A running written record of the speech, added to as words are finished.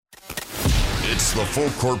It's the Full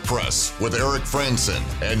Court Press with Eric Franson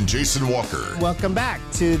and Jason Walker. Welcome back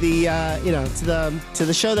to the to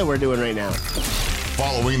the show that we're doing right now.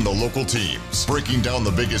 Following the local teams, breaking down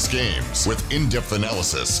the biggest games with in-depth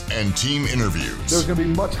analysis and team interviews. There's going to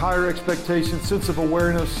be much higher expectations, sense of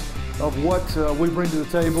awareness of what we bring to the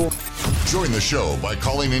table. Join the show by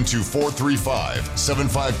calling into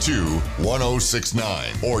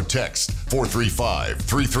 435-752-1069 or text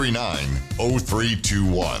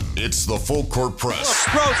 435-339-0321. It's the Full Court Press.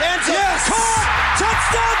 Rose, answer. Yes! Caught!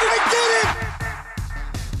 Touchdown! They did it!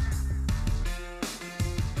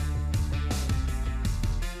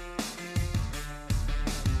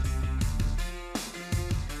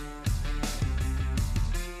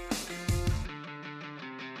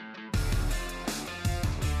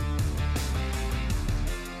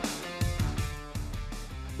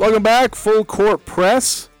 Welcome back, Full Court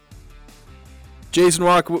Press. Jason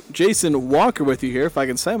Walker with you here. If I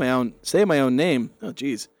can say my own name. Oh,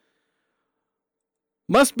 geez.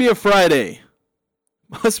 Must be a Friday.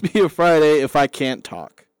 Must be a Friday if I can't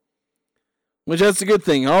talk. Which that's a good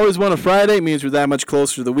thing. Always want a Friday. It means we're that much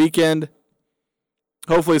closer to the weekend.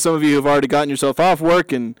 Hopefully some of you have already gotten yourself off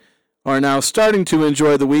work and are now starting to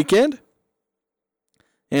enjoy the weekend.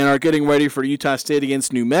 And are getting ready for Utah State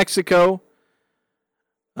against New Mexico.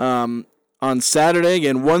 On Saturday,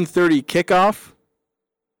 again, 1:30 kickoff. You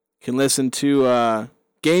can listen to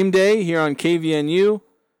Game Day here on KVNU.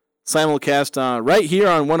 Simulcast right here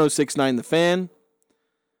on 106.9 The Fan.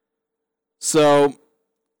 So,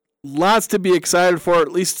 lots to be excited for,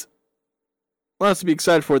 at least lots to be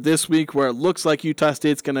excited for this week, where it looks like Utah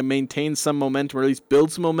State's going to maintain some momentum, or at least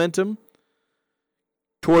build some momentum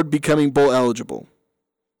toward becoming bowl eligible.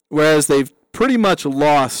 Whereas they've pretty much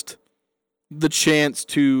lost the chance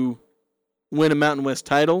to win a Mountain West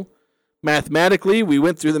title. Mathematically, we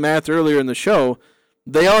went through the math earlier in the show.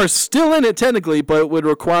 They are still in it technically, but it would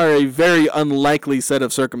require a very unlikely set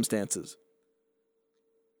of circumstances.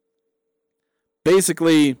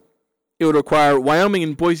 Basically, it would require Wyoming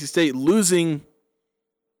and Boise State losing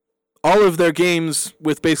all of their games,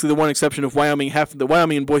 with basically the one exception of Wyoming. The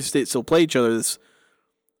Wyoming and Boise State still play each other.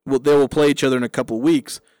 They will play each other in a couple of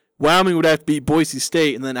weeks. Wyoming would have to beat Boise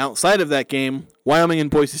State, and then outside of that game, Wyoming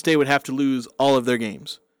and Boise State would have to lose all of their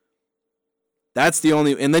games. That's the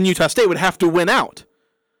only, and then Utah State would have to win out.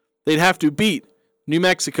 They'd have to beat New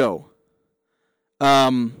Mexico,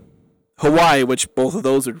 Hawaii, which both of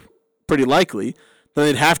those are pretty likely. Then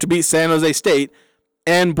they'd have to beat San Jose State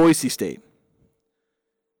and Boise State.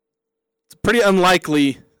 It's a pretty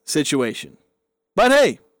unlikely situation. But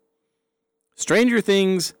hey, stranger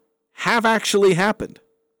things have actually happened.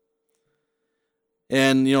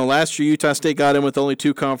 And, last year Utah State got in with only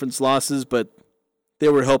 2 conference losses, but they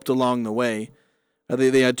were helped along the way.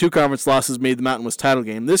 They had 2 conference losses, made the Mountain West title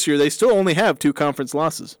game. This year, they still only have 2 conference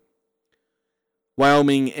losses.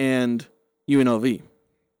 Wyoming and UNLV.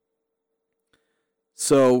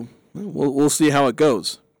 So, we'll see how it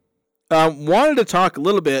goes. Wanted to talk a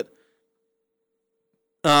little bit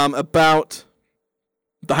about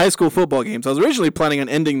the high school football games. I was originally planning on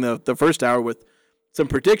ending the first hour with some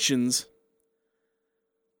predictions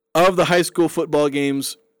of the high school football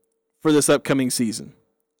games for this upcoming season.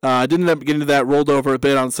 I didn't end up getting to that, rolled over a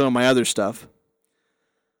bit on some of my other stuff.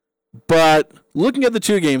 But looking at the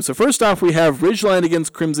 2 games, so first off we have Ridgeline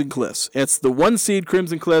against Crimson Cliffs. It's the 1 seed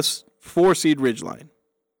Crimson Cliffs, 4 seed Ridgeline.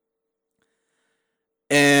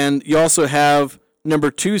 And you also have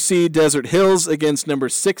number 2 seed Desert Hills against number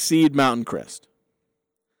 6 seed Mountain Crest.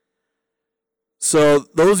 So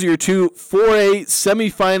those are your 2 4A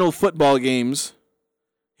semifinal football games.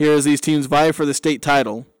 Here as these teams vie for the state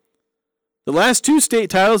title. The last 2 state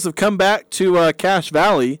titles have come back to Cache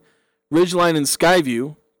Valley, Ridgeline and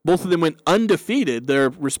Skyview. Both of them went undefeated their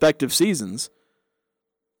respective seasons.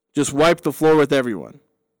 Just wiped the floor with everyone.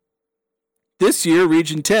 This year,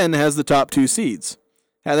 Region 10 has the top 2 seeds.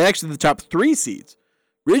 Actually, the top 3 seeds.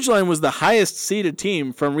 Ridgeline was the highest seeded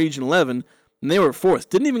team from Region 11, and they were 4th.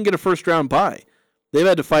 Didn't even get a first-round bye. They've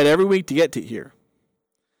had to fight every week to get to here.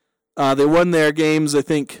 They won their games, I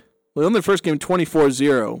think. They won their first game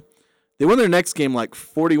 24-0. They won their next game like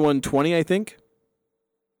 41-20, I think.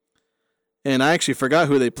 And I actually forgot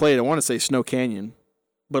who they played. I want to say Snow Canyon.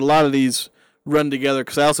 But a lot of these run together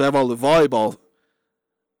because I also have all the volleyball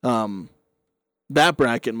that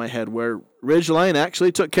bracket in my head where Ridgeline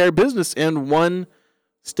actually took care of business and won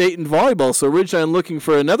state in volleyball. So Ridgeline looking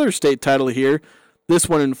for another state title here, this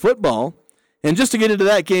one in football. And just to get into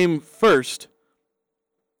that game first,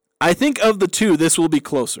 I think of the 2, this will be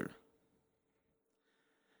closer.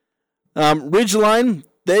 Ridgeline,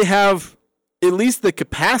 they have at least the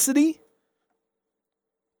capacity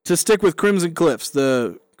to stick with Crimson Cliffs,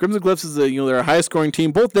 the Crimson Cliffs is they're a high scoring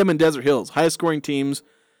team. Both them and Desert Hills, high scoring teams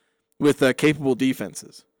with capable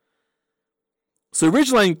defenses. So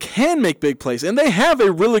Ridgeline can make big plays, and they have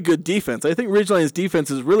a really good defense. I think Ridgeline's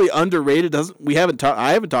defense is really underrated. I haven't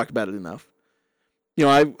talked about it enough.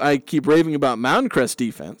 I keep raving about Mountain Crest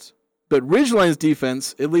defense, but Ridgeline's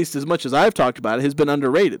defense, at least as much as I've talked about it, has been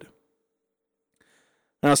underrated.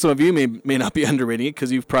 Now, some of you may not be underrating it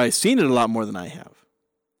because you've probably seen it a lot more than I have.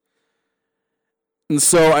 And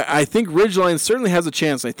so I think Ridgeline certainly has a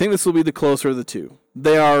chance. I think this will be the closer of the two.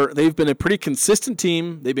 They've been a pretty consistent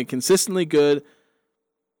team. They've been consistently good.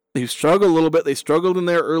 They've struggled a little bit. They struggled in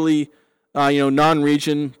their early,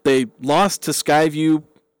 non-region. They lost to Skyview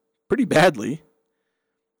pretty badly,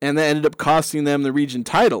 and that ended up costing them the region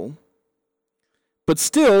title. But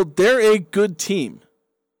still, they're a good team.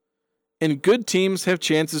 And good teams have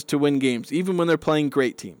chances to win games, even when they're playing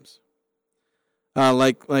great teams.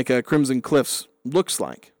 Like Crimson Cliffs looks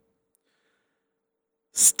like.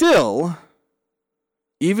 Still,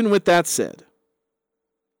 even with that said,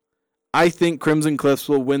 I think Crimson Cliffs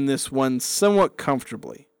will win this one somewhat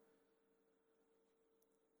comfortably.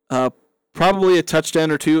 Probably a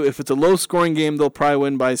touchdown or two. If it's a low-scoring game, they'll probably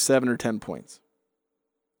win by 7 or 10 points.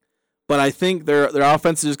 But I think their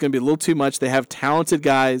offense is just going to be a little too much. They have talented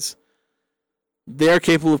guys. They're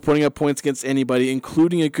capable of putting up points against anybody,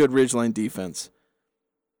 including a good Ridgeline defense.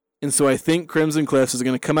 And so I think Crimson Cliffs is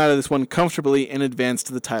going to come out of this one comfortably and advance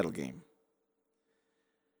to the title game.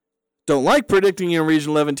 Don't like predicting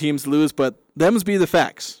Region 11 teams to lose, but them's be the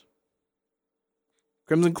facts.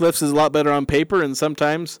 Crimson Cliffs is a lot better on paper, and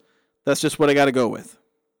sometimes that's just what I got to go with.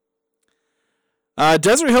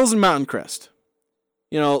 Desert Hills and Mountain Crest.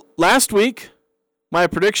 Last week, my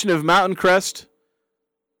prediction of Mountain Crest,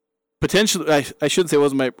 potentially, I shouldn't say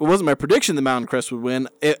it wasn't my prediction that Mountain Crest would win.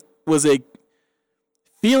 It was a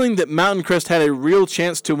feeling that Mountain Crest had a real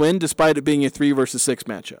chance to win despite it being a 3 versus 6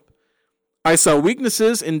 matchup. I saw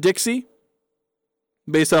weaknesses in Dixie,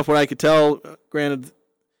 based off what I could tell. Granted,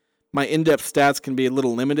 my in-depth stats can be a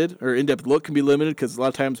little limited, or in-depth look can be limited, because a lot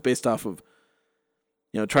of times based off of,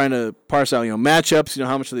 trying to parse out, matchups,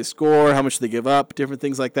 how much do they score, how much do they give up, different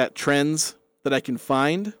things like that, trends that I can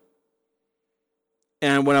find.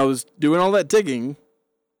 And when I was doing all that digging,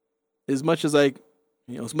 as much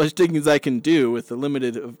digging as I can do with the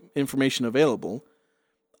limited information available,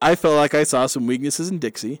 I felt like I saw some weaknesses in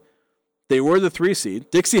Dixie. They were the 3 seed.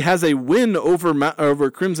 Dixie has a win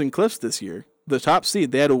over Crimson Cliffs this year, the top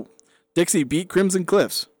seed. Dixie beat Crimson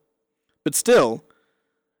Cliffs. But still,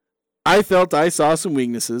 I felt I saw some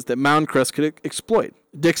weaknesses that Mountain Crest could exploit.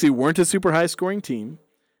 Dixie weren't a super high-scoring team,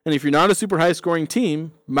 and if you're not a super high-scoring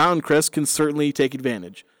team, Mountain Crest can certainly take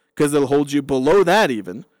advantage, because they'll hold you below that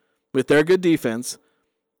even with their good defense.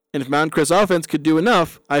 And if Mountain Crest offense could do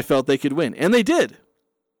enough, I felt they could win. And they did.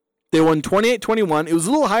 They won 28-21. It was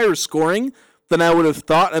a little higher scoring than I would have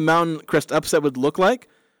thought a Mountain Crest upset would look like.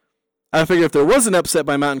 I figured if there was an upset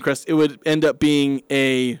by Mountain Crest, it would end up being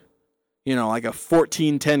like a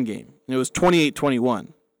 14-10 game. And it was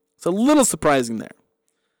 28-21. It's a little surprising there.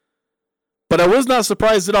 But I was not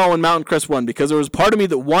surprised at all when Mountain Crest won, because there was part of me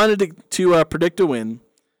that wanted to predict a win.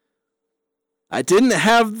 I didn't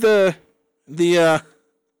have the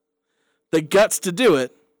guts to do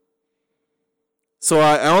it. So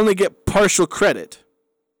I only get partial credit,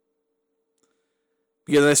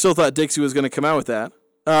 because I still thought Dixie was going to come out with that.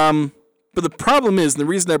 But the problem is, and the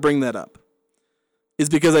reason I bring that up, is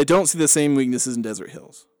because I don't see the same weaknesses in Desert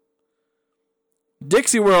Hills.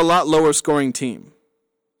 Dixie were a lot lower scoring team.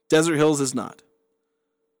 Desert Hills is not.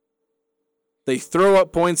 They throw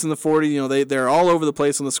up points in the 40. They're all over the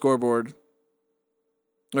place on the scoreboard.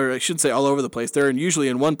 Or I shouldn't say all over the place. They're usually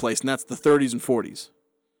in one place, and that's the 30s and 40s.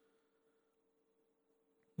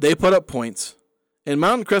 They put up points, and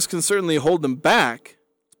Mountain Crest can certainly hold them back.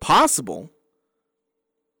 It's possible.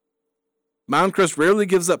 Mountain Crest rarely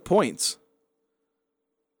gives up points.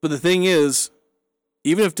 But the thing is,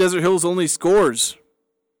 even if Desert Hills only scores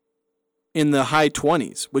in the high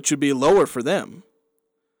 20s, which would be lower for them,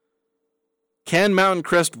 can Mountain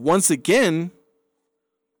Crest once again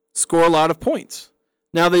score a lot of points?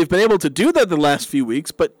 Now, they've been able to do that the last few weeks,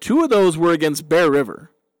 but 2 of those were against Bear River.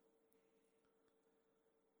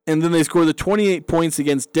 And then they scored the 28 points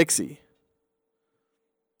against Dixie.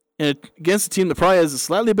 And against a team that probably has a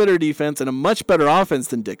slightly better defense and a much better offense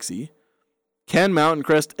than Dixie, can Mountain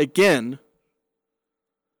Crest again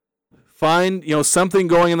find something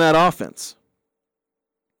going in that offense?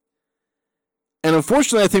 And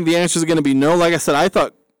unfortunately, I think the answers are going to be no. Like I said, I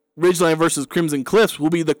thought Ridgeline versus Crimson Cliffs will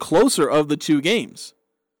be the closer of the 2 games.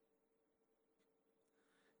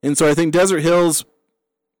 And so I think Desert Hills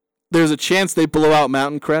there's a chance they blow out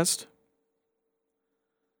Mountain Crest.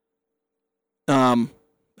 I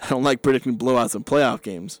don't like predicting blowouts in playoff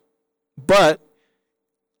games. But,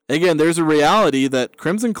 again, there's a reality that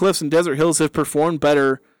Crimson Cliffs and Desert Hills have performed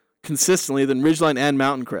better consistently than Ridgeline and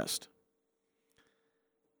Mountain Crest.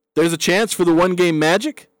 There's a chance for the one-game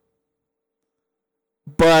magic,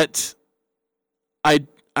 but I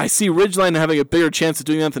see Ridgeline having a bigger chance of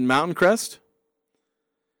doing that than Mountain Crest.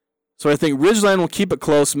 So I think Ridgeline will keep it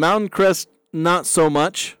close. Mountain Crest, not so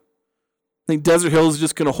much. I think Desert Hills is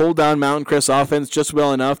just going to hold down Mountain Crest offense just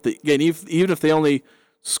well enough that, again, even if they only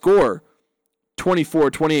score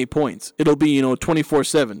 24, 28 points, it'll be,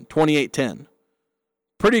 24-7, 28-10.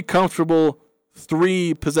 Pretty comfortable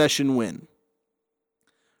 3-possession win.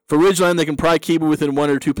 For Ridgeline, they can probably keep it within 1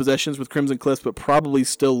 or 2 possessions with Crimson Cliffs, but probably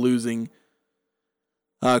still losing.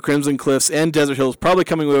 Crimson Cliffs and Desert Hills probably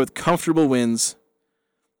coming away with comfortable wins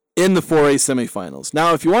in the 4A semifinals.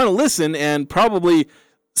 Now, if you want to listen, and probably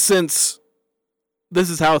since this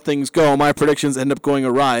is how things go, my predictions end up going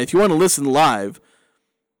awry. If you want to listen live,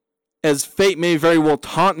 as fate may very well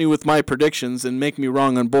taunt me with my predictions and make me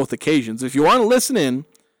wrong on both occasions, if you want to listen in,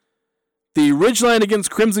 the Ridgeline against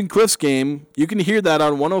Crimson Cliffs game, you can hear that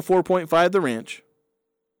on 104.5 The Ranch.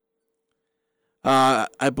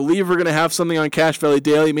 I believe we're going to have something on Cache Valley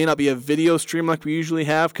Daily. It may not be a video stream like we usually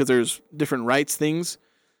have because there's different rights things.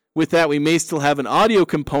 With that, we may still have an audio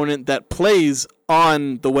component that plays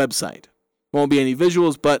on the website. Won't be any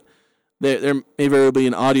visuals, but there may very well be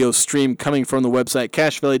an audio stream coming from the website,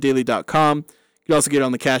 CacheValleyDaily.com. You can also get it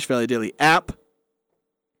on the Cache Valley Daily app.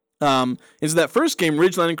 And so that first game,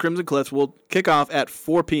 Ridgeline and Crimson Cliffs, will kick off at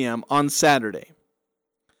 4 p.m. on Saturday.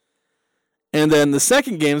 And then the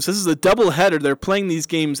second game, so this is a doubleheader. They're playing these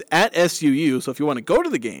games at SUU. So if you want to go to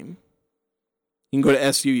the game, you can go to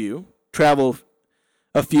SUU, travel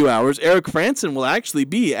a few hours. Eric Franson will actually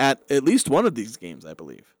be at least one of these games, I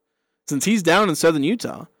believe. Since he's down in southern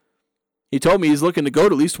Utah, he told me he's looking to go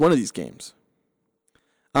to at least one of these games.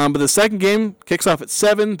 But the second game kicks off at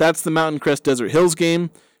 7. That's the Mountain Crest Desert Hills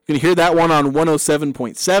game. You can hear that one on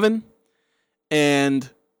 107.7. And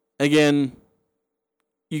again,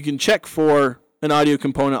 you can check for an audio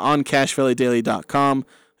component on CacheValleyDaily.com.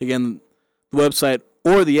 Again, the website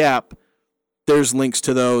or the app, there's links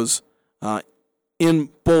to those in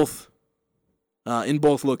both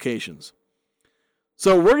locations.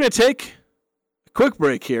 So we're going to take a quick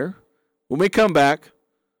break here. When we come back,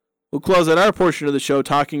 we'll close out our portion of the show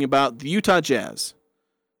talking about the Utah Jazz,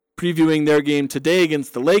 previewing their game today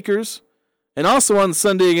against the Lakers, and also on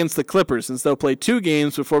Sunday against the Clippers, since they'll play 2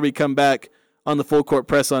 games before we come back on the Full Court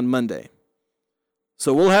Press on Monday.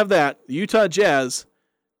 So we'll have that, the Utah Jazz,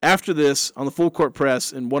 after this on the Full Court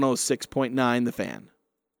Press in 106.9 The Fan.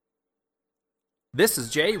 This is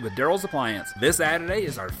Jay with Daryl's Appliance. This Saturday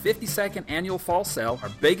is our 52nd annual fall sale, our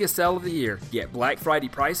biggest sale of the year. Get Black Friday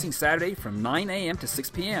pricing Saturday from 9 a.m. to 6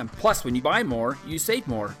 p.m. Plus, when you buy more, you save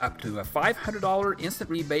more. Up to a $500 instant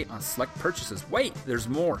rebate on select purchases. Wait, there's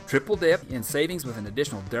more. Triple dip in savings with an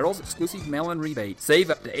additional Daryl's exclusive mail-in rebate. Save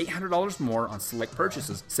up to $800 more on select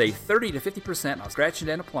purchases. Save 30 to 50% on scratch and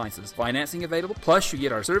dent appliances. Financing available. Plus, you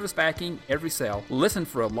get our service backing every sale. Listen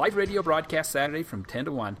for a live radio broadcast Saturday from 10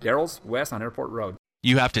 to 1. Daryl's West on Airport Road.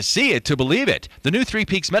 You have to see it to believe it. The new Three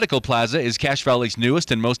Peaks Medical Plaza is Cache Valley's newest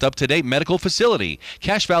and most up-to-date medical facility.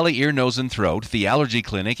 Cache Valley Ear, Nose, and Throat, the Allergy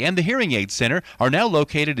Clinic, and the Hearing Aid Center are now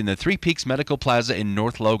located in the Three Peaks Medical Plaza in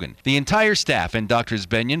North Logan. The entire staff and Drs.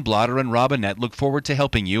 Benyon, Blotter, and Robinette look forward to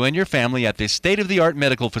helping you and your family at this state-of-the-art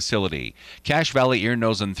medical facility. Cache Valley Ear,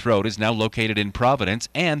 Nose, and Throat is now located in Providence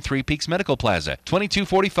and Three Peaks Medical Plaza,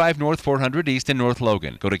 2245 North 400 East in North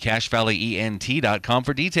Logan. Go to CacheValleyENT.com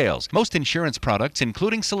for details. Most insurance products,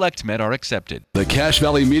 including SelectMed, are accepted. The Cache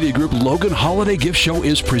Valley Media Group Logan Holiday Gift Show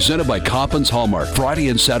is presented by Coppins Hallmark, Friday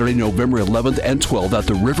and Saturday, November 11th and 12th at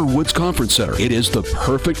the Riverwoods Conference Center. It is the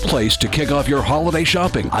perfect place to kick off your holiday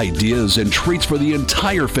shopping. Ideas and treats for the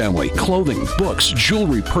entire family. Clothing, books,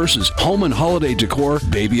 jewelry, purses, home and holiday decor,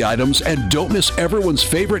 baby items, and don't miss everyone's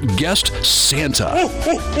favorite guest, Santa.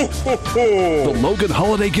 The Logan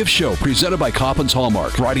Holiday Gift Show presented by Coppins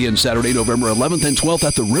Hallmark, Friday and Saturday, November 11th and 12th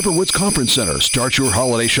at the Riverwoods Conference Center. Start your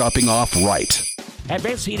holiday shopping off right.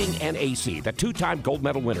 Advanced Heating and AC, the 2-time gold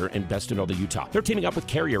medal winner in Best to Know the Utah. They're teaming up with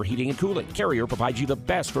Carrier Heating and Cooling. Carrier provides you the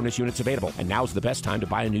best furnace units available, and now's the best time to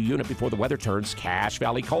buy a new unit before the weather turns Cache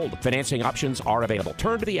Valley cold. Financing options are available.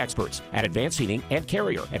 Turn to the experts at Advanced Heating and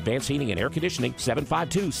Carrier. Advanced Heating and Air Conditioning,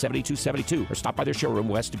 752-7272, or stop by their showroom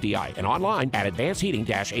west of DI and online at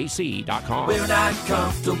advancedheating-ac.com. We're not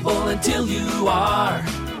comfortable until you are.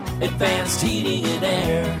 Advanced Heating and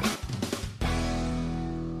Air.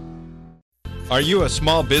 Are you a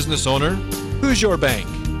small business owner? Who's your bank?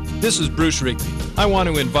 This is Bruce Rigby. I want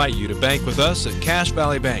to invite you to bank with us at Cache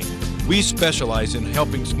Valley Bank. We specialize in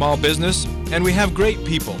helping small business, and we have great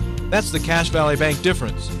people. That's the Cache Valley Bank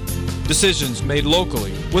difference. Decisions made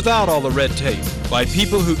locally, without all the red tape, by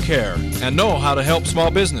people who care and know how to help small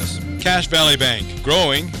business. Cache Valley Bank,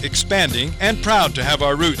 growing, expanding, and proud to have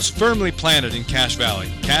our roots firmly planted in Cache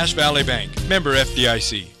Valley. Cache Valley Bank, member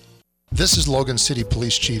FDIC. This is Logan City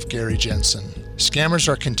Police Chief Gary Jensen. Scammers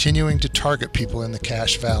are continuing to target people in the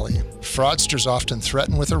Cache Valley. Fraudsters often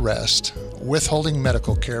threaten with arrest, withholding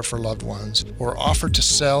medical care for loved ones, or offer to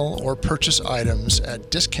sell or purchase items at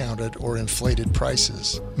discounted or inflated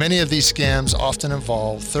prices. Many of these scams often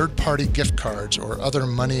involve third-party gift cards or other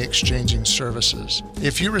money-exchanging services.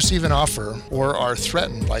 If you receive an offer or are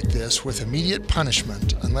threatened like this with immediate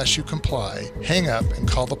punishment unless you comply, hang up and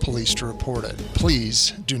call the police to report it.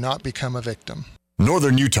 Please do not become a victim.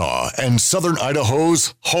 Northern Utah and Southern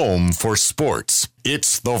Idaho's home for sports.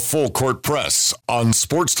 It's the Full Court Press on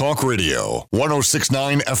Sports Talk Radio,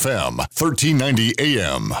 106.9 FM, 1390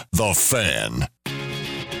 AM. The Fan.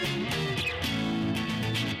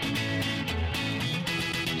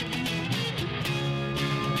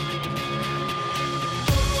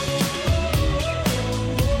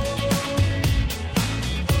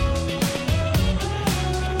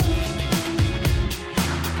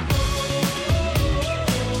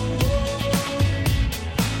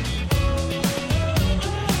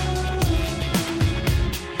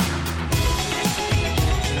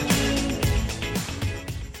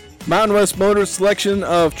 Mountain West Motors' selection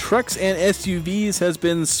of trucks and SUVs has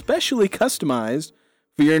been specially customized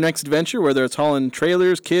for your next adventure, whether it's hauling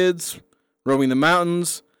trailers, kids, roaming the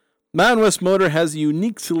mountains. Mountain West Motor has a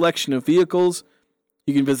unique selection of vehicles.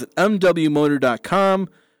 You can visit mwmotor.com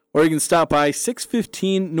or you can stop by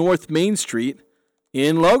 615 North Main Street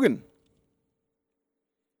in Logan.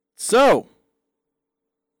 So,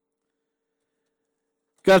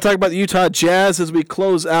 got to talk about the Utah Jazz as we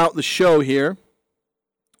close out the show here.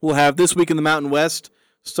 We'll have This Week in the Mountain West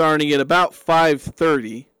starting at about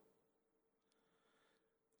 5:30.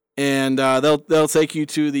 And they'll take you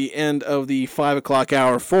to the end of the 5 o'clock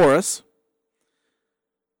hour for us.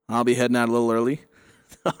 I'll be heading out a little early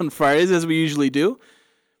on Fridays, as we usually do.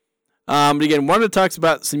 But again, one of the talks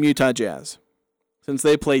about some Utah Jazz. Since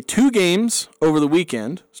they play 2 games over the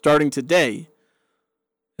weekend, starting today,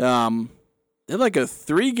 they have like a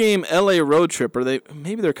 3-game LA road trip, or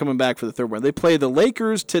maybe they're coming back for the third one. They play the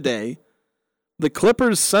Lakers today, the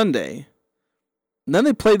Clippers Sunday, and then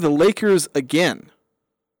they play the Lakers again.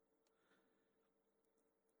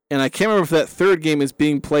 And I can't remember if that third game is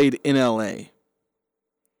being played in LA.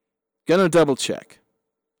 Gonna double check.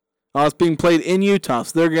 Oh, it's being played in Utah,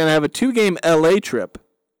 so they're gonna have a 2-game LA trip.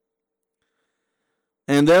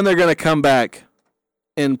 And then they're gonna come back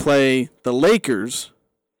and play the Lakers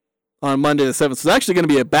on Monday the 7th. So it's actually going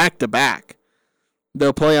to be a back-to-back.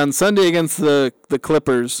 They'll play on Sunday against the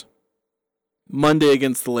Clippers, Monday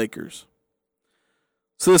against the Lakers.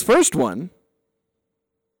 So this first one,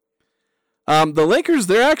 the Lakers,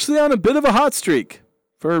 they're actually on a bit of a hot streak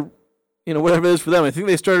for, whatever it is for them. I think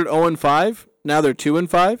they started 0-5. Now they're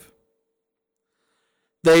 2-5.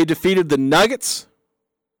 They defeated the Nuggets,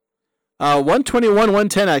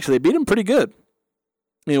 121-110 actually. They beat them pretty good.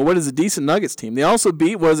 What is a decent Nuggets team? They also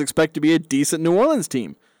beat what is expected to be a decent New Orleans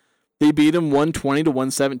team. They beat them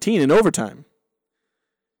 120-117 in overtime.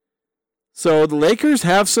 So the Lakers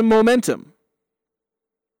have some momentum.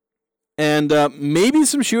 And maybe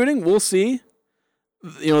some shooting. We'll see.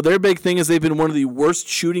 Their big thing is they've been one of the worst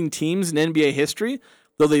shooting teams in NBA history,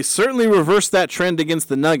 though they certainly reversed that trend against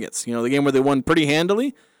the Nuggets. The game where they won pretty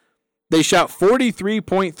handily. They shot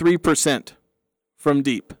 43.3% from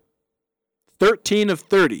deep. 13 of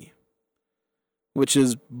 30, which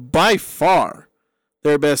is by far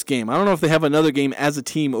their best game. I don't know if they have another game as a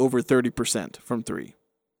team over 30% from 3.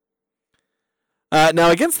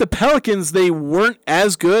 Now, against the Pelicans, they weren't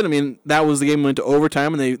as good. I mean, that was the game that went to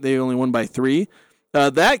overtime, and they only won by 3.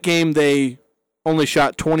 That game, they only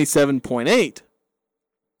shot 27.8.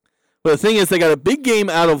 But the thing is, they got a big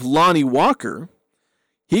game out of Lonnie Walker.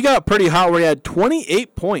 He got pretty hot where he had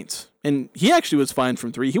 28 points. And he actually was fine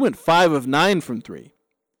from 3. He went 5 of 9 from 3.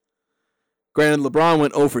 Granted, LeBron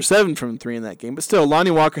went 0 for 7 from 3 in that game. But still, Lonnie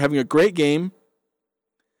Walker having a great game.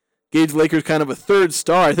 Gave the Lakers kind of a third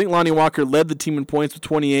star. I think Lonnie Walker led the team in points with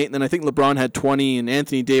 28. And then I think LeBron had 20. And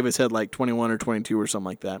Anthony Davis had like 21 or 22 or something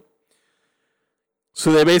like that.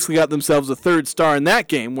 So they basically got themselves a third star in that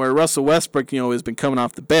game where Russell Westbrook, has been coming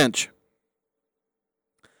off the bench.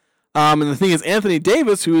 And the thing is, Anthony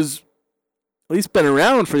Davis, who is at least been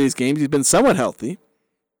around for these games. He's been somewhat healthy.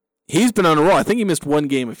 he's been on a roll. I think he missed one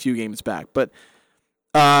game a few games back, but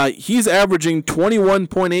he's averaging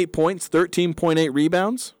 21.8 points, 13.8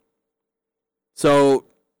 rebounds. So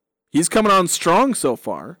he's coming on strong so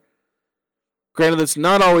far. Granted, that's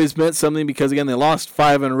not always meant something because, again, they lost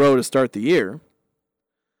 5 in a row to start the year.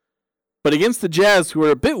 But against the Jazz, who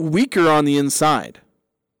are a bit weaker on the inside,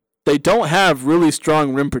 they don't have really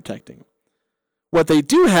strong rim protecting. What they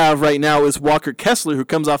do have right now is Walker Kessler, who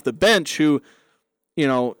comes off the bench, who,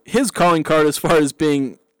 his calling card as far as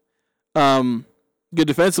being good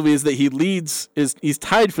defensively is that he's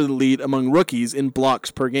tied for the lead among rookies in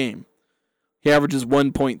blocks per game. He averages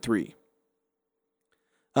 1.3.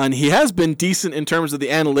 And he has been decent in terms of the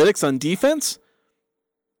analytics on defense,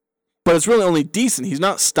 but it's really only decent. He's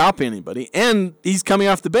not stopping anybody, and he's coming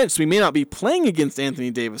off the bench, so he may not be playing against Anthony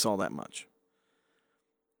Davis all that much.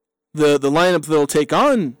 The lineup that will take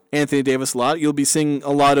on Anthony Davis a lot, you'll be seeing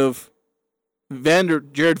a lot of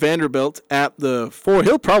Jared Vanderbilt at the 4.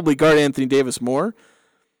 He'll probably guard Anthony Davis more.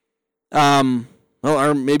 Or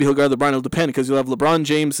maybe he'll guard LeBron. It'll depend because you'll have LeBron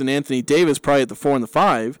James and Anthony Davis probably at the 4 and the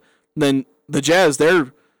 5. Then the Jazz,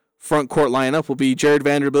 their front court lineup will be Jared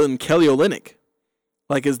Vanderbilt and Kelly Olynyk.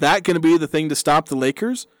 Like, is that going to be the thing to stop the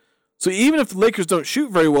Lakers? So even if the Lakers don't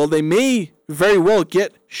shoot very well, they may very well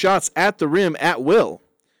get shots at the rim at will.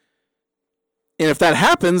 And if that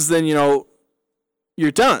happens, then,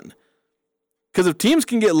 you're done. Because if teams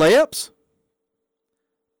can get layups,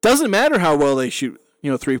 doesn't matter how well they shoot,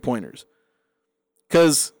 three-pointers.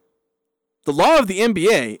 Because the law of the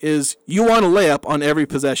NBA is you want a layup on every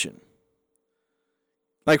possession.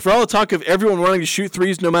 Like, for all the talk of everyone wanting to shoot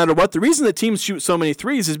threes no matter what, the reason that teams shoot so many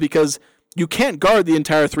threes is because you can't guard the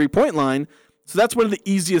entire three-point line, so that's one of the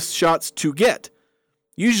easiest shots to get.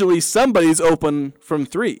 Usually somebody's open from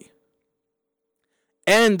 3.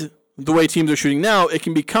 And the way teams are shooting now, it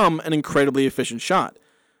can become an incredibly efficient shot.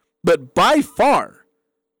 But by far,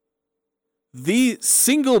 the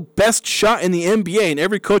single best shot in the NBA, and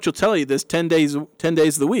every coach will tell you this 10 days of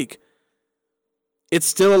the week, it's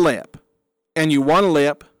still a layup. And you want a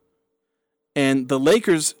layup. And the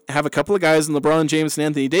Lakers have a couple of guys in LeBron James and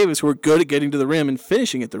Anthony Davis who are good at getting to the rim and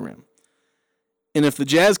finishing at the rim. And if the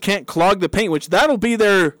Jazz can't clog the paint, which that'll be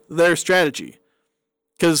their strategy,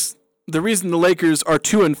 because the reason the Lakers are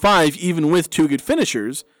 2-5, even with 2 good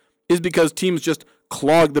finishers, is because teams just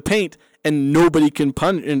clog the paint, and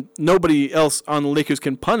nobody else on the Lakers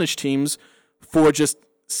can punish teams for just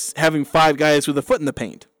having 5 guys with a foot in the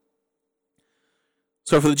paint.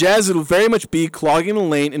 So for the Jazz, it'll very much be clogging the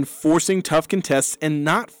lane and forcing tough contests and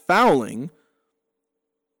not fouling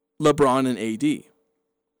LeBron and AD.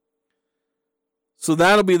 So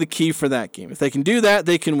that'll be the key for that game. If they can do that,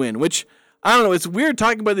 they can win, which, I don't know, it's weird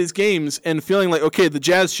talking about these games and feeling like, okay, the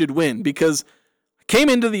Jazz should win, because I came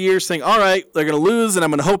into the year saying, all right, they're going to lose, and I'm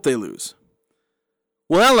going to hope they lose.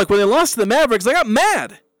 Well, now, like, when they lost to the Mavericks, I got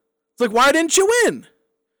mad. It's like, why didn't you win?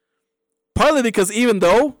 Partly because even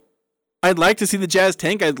though I'd like to see the Jazz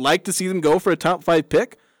tank, I'd like to see them go for a top 5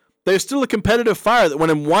 pick, there's still a competitive fire that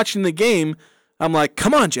when I'm watching the game, I'm like,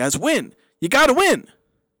 come on, Jazz, win. You got to win.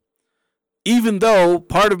 Even though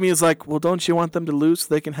part of me is like, well, don't you want them to lose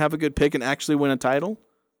so they can have a good pick and actually win a title?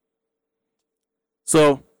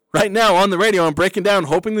 So right now on the radio, I'm breaking down,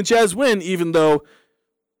 hoping the Jazz win, even though,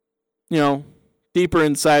 deeper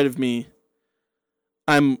inside of me,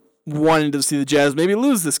 I'm wanting to see the Jazz maybe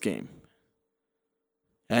lose this game.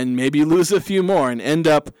 And maybe lose a few more and end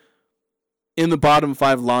up in the bottom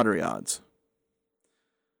 5 lottery odds.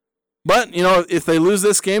 But, if they lose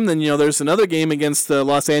this game, then, there's another game against the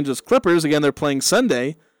Los Angeles Clippers. Again, they're playing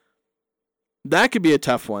Sunday. That could be a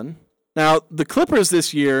tough one. Now, the Clippers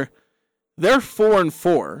this year, they're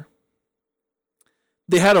 4-4.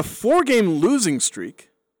 They had a 4-game losing streak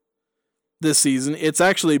this season. It's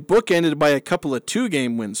actually bookended by a couple of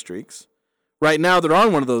 2-game win streaks. Right now, they're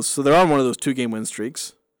on one of those. So they're on one of those 2-game win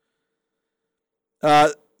streaks.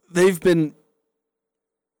 They've been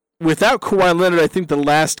without Kawhi Leonard, I think, the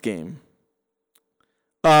last game.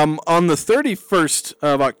 On the 31st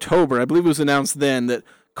of October, I believe it was announced then that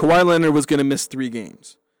Kawhi Leonard was going to miss 3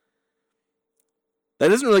 games.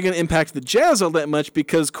 That isn't really going to impact the Jazz all that much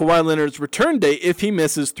because Kawhi Leonard's return date, if he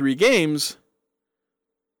misses 3 games,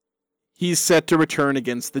 he's set to return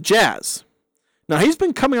against the Jazz. Now, he's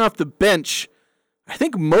been coming off the bench, I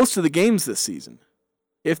think, most of the games this season,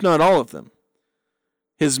 if not all of them.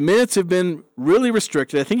 His minutes have been really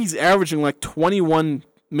restricted. I think he's averaging like 21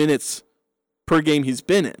 minutes per game he's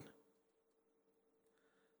been in.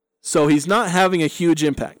 So he's not having a huge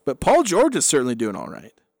impact. But Paul George is certainly doing all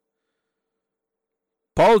right.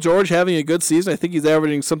 Paul George having a good season. I think he's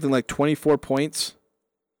averaging something like 24 points.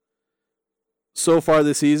 so far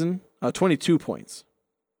this season, 22 points.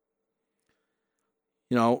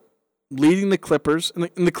 You know, leading the Clippers. And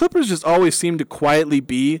the Clippers just always seem to quietly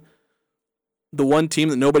be the one team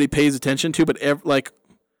that nobody pays attention to, but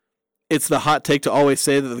it's the hot take to always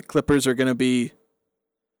say that the Clippers are going to be,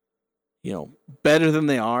 you know, better than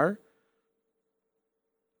they are.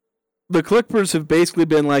 The Clippers have basically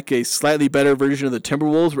been like a slightly better version of the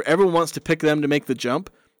Timberwolves, where everyone wants to pick them to make the jump.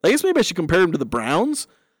 I guess maybe I should compare them to the Browns,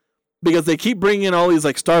 because they keep bringing in all these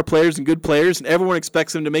like star players and good players, and everyone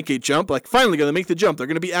expects them to make a jump. Like, finally going to make the jump. They're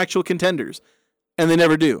going to be actual contenders, and they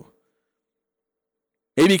never do.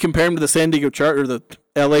 Maybe compare them to the San Diego Chargers or the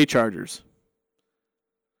LA Chargers,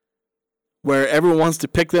 where everyone wants to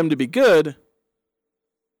pick them to be good,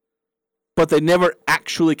 but they never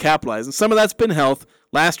actually capitalize. And some of that's been health.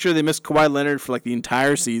 Last year, they missed Kawhi Leonard for like the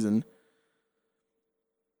entire season.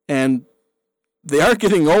 And they are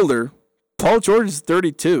getting older. Paul George is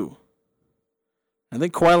 32. I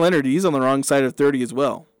think Kawhi Leonard, he's on the wrong side of 30 as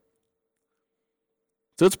well.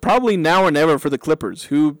 So it's probably now or never for the Clippers,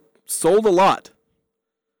 who sold a lot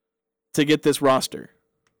to get this roster.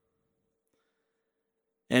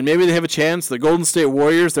 And maybe they have a chance. The Golden State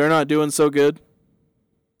Warriors, they're not doing so good.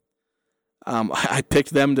 I picked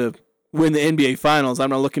them to win the NBA Finals. I'm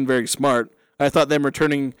not looking very smart. I thought them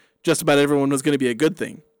returning just about everyone was going to be a good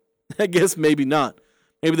thing. I guess maybe not.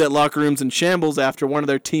 Maybe that locker room's in shambles after one of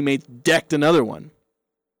their teammates decked another one.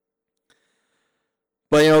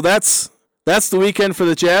 But, you know, that's the weekend for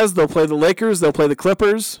the Jazz. They'll play the Lakers. They'll play the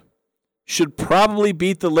Clippers. Should probably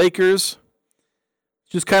beat the Lakers.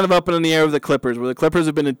 Just kind of up in the air with the Clippers, where the Clippers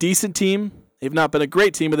have been a decent team. They've not been a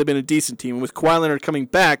great team, but they've been a decent team. And with Kawhi Leonard coming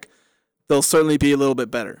back, they'll certainly be a little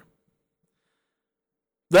bit better.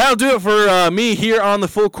 That'll do it for me here on the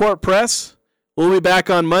Full Court Press. We'll be back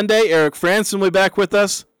on Monday. Eric Franson will be back with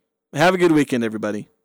us. Have a good weekend, everybody.